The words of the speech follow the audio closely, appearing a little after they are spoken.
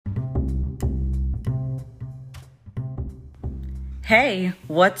Hey,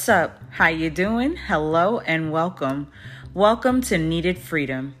 what's up? How you doing? Hello and welcome. Welcome to Kneaded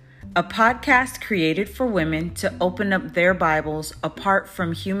Freedom, a podcast created for women to open up their Bibles apart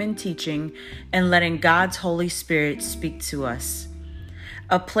from human teaching and letting God's Holy Spirit speak to us.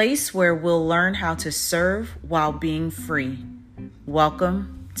 A place where we'll learn how to serve while being free.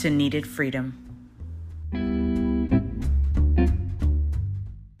 Welcome to Kneaded Freedom.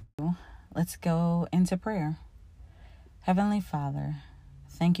 Let's go into prayer. Heavenly Father,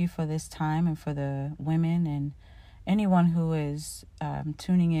 thank you for this time and for the women and anyone who is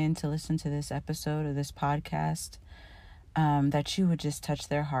tuning in to listen to this episode of this podcast, that you would just touch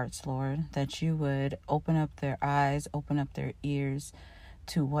their hearts, Lord, that you would open up their eyes, open up their ears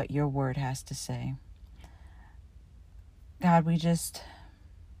to what your word has to say. God,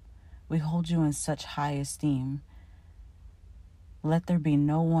 we hold you in such high esteem. Let there be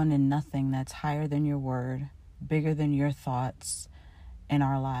no one and nothing that's higher than your word, bigger than your thoughts in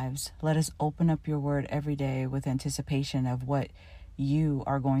our lives. Let us open up your word every day with anticipation of what you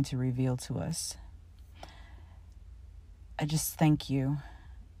are going to reveal to us. I just thank you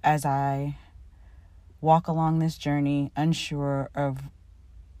as I walk along this journey, unsure of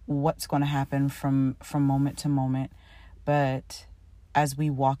what's going to happen from moment to moment. But as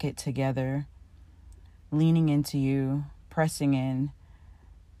we walk it together, leaning into you, pressing in,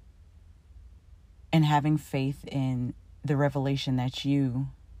 and having faith in the revelation that you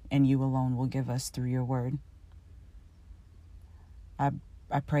and you alone will give us through your word.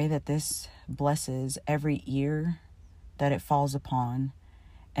 I pray that this blesses every ear that it falls upon,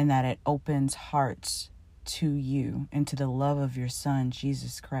 and that it opens hearts to you and to the love of your Son,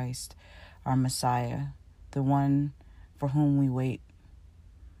 Jesus Christ, our Messiah, the one for whom we wait.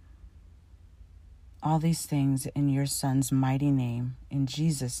 All these things in your Son's mighty name, in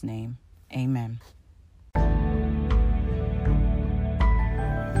Jesus' name, amen.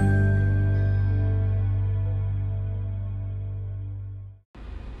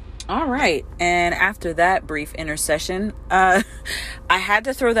 All right. And after that brief intercession, I had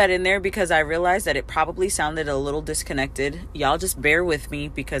to throw that in there because I realized that it probably sounded a little disconnected. Y'all just bear with me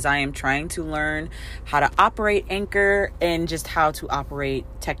because I am trying to learn how to operate Anchor and just how to operate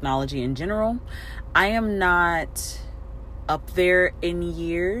technology in general. I am not up there in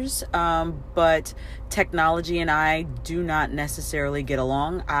years, but technology and I do not necessarily get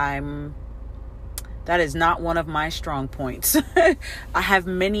along. That is not one of my strong points. I have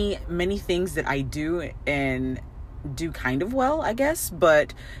many things that I do and do kind of well, I guess,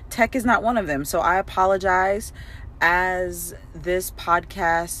 but tech is not one of them. So I apologize. As this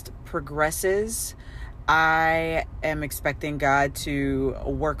podcast progresses, I am expecting God to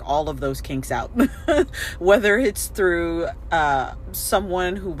work all of those kinks out, whether it's through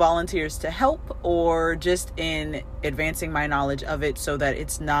someone who volunteers to help or just in advancing my knowledge of it so that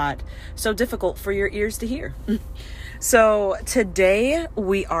it's not so difficult for your ears to hear. So today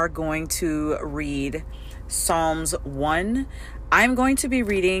we are going to read Psalms 1. I'm going to be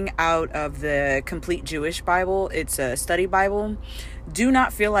reading out of the Complete Jewish Bible. It's a study Bible. Do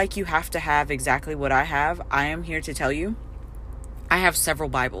not feel like you have to have exactly what I have. I am here to tell you I have several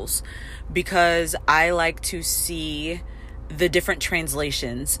Bibles because I like to see the different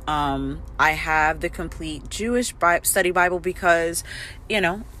translations. I have the Complete Jewish Study Bible because,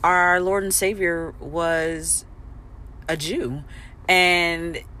 our Lord and Savior was a Jew.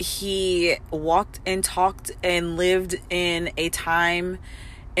 And he walked and talked and lived in a time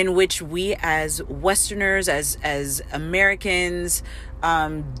in which we as Westerners, as Americans,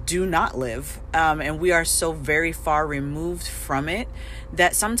 do not live. And we are so very far removed from it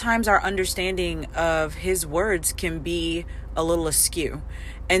that sometimes our understanding of his words can be a little askew.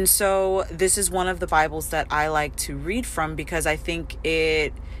 And so this is one of the Bibles that I like to read from because I think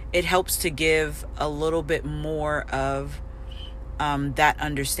it helps to give a little bit more of that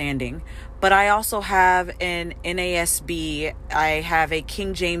understanding. But I also have an NASB. I have a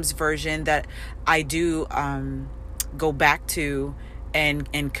King James version that I do go back to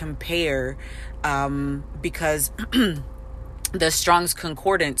and compare because the Strong's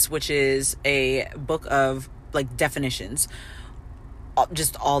Concordance, which is a book of definitions,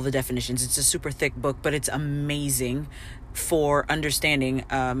 just all the definitions. It's a super thick book, but it's amazing for understanding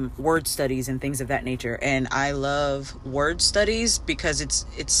word studies and things of that nature. And I love word studies because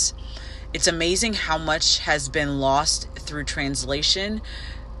it's amazing how much has been lost through translation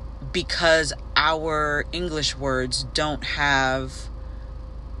because our English words don't have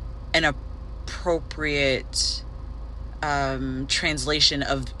an appropriate translation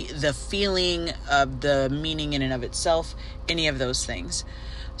of the feeling, of the meaning in and of itself, any of those things.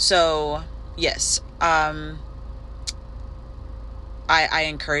 So yes, I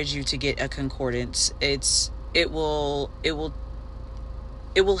encourage you to get a concordance. It will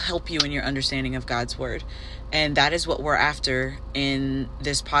help you in your understanding of God's word. And that is what we're after in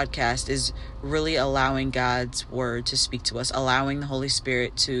this podcast, is really allowing God's word to speak to us, allowing the Holy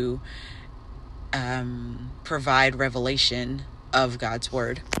Spirit to provide revelation of God's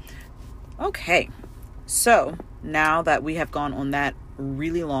word. Okay, so now that we have gone on that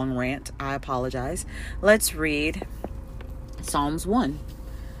really long rant, I apologize. Let's read Psalms 1.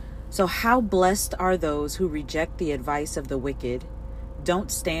 So how blessed are those who reject the advice of the wicked,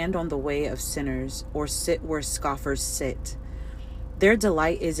 don't stand on the way of sinners, or sit where scoffers sit. Their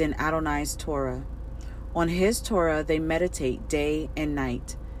delight is in Adonai's Torah. On his Torah they meditate day and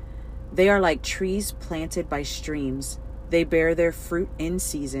night. They are like trees planted by streams. They bear their fruit in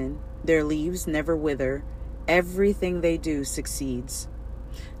season. Their leaves never wither. Everything they do succeeds.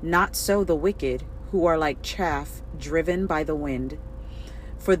 Not so the wicked, who are like chaff driven by the wind.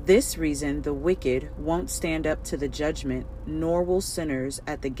 For this reason, the wicked won't stand up to the judgment, nor will sinners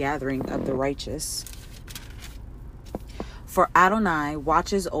at the gathering of the righteous. For Adonai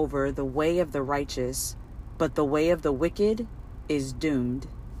watches over the way of the righteous, but the way of the wicked is doomed.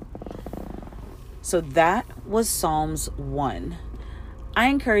 So that was Psalms 1. I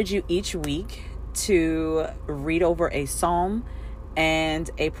encourage you each week to read over a psalm and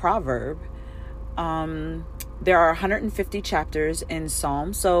a proverb. There are 150 chapters in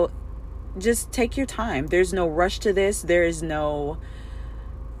Psalm, so just take your time. There's no rush to this. There's no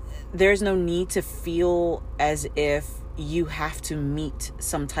need to feel as if you have to meet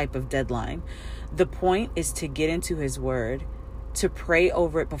some type of deadline. The point is to get into his word, to pray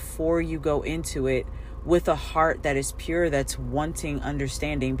over it before you go into it with a heart that is pure, that's wanting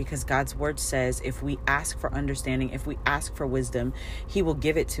understanding, because God's word says if we ask for understanding, if we ask for wisdom, he will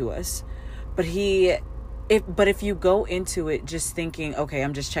give it to us. But if you go into it just thinking, okay,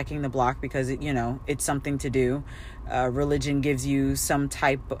 I'm just checking the block because it's something to do. Religion gives you some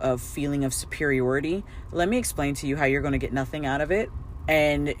type of feeling of superiority. Let me explain to you how you're going to get nothing out of it.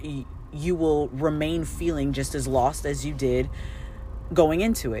 And you will remain feeling just as lost as you did going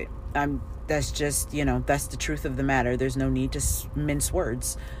into it. That's just, that's the truth of the matter. There's no need to mince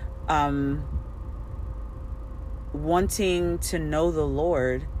words. Wanting to know the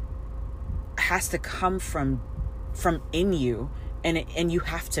Lord has to come from in you, and you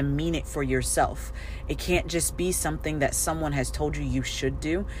have to mean it for yourself. It can't just be something that someone has told you should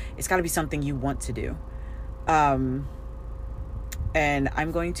do. It's got to be something you want to do. And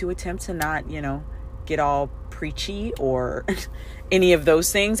I'm going to attempt to not, get all preachy or any of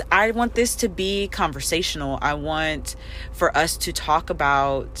those things. I want this to be conversational. I want for us to talk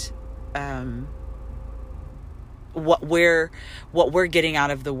about what we're getting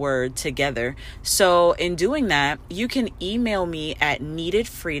out of the word together. So in doing that, you can email me at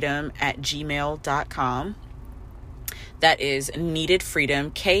kneadedfreedom@gmail.com. That is Kneaded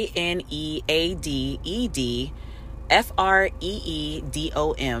Freedom, KNEADED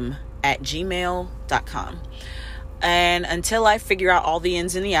FREEDOM @gmail.com. And until I figure out all the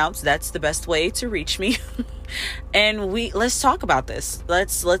ins and the outs, that's the best way to reach me. And let's talk about this.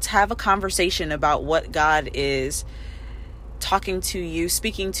 Let's have a conversation about what God is talking to you,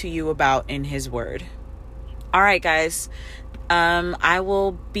 speaking to you about in his word. All right, guys. I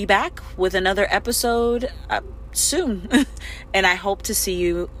will be back with another episode soon. And I hope to see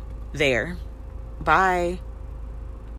you there. Bye.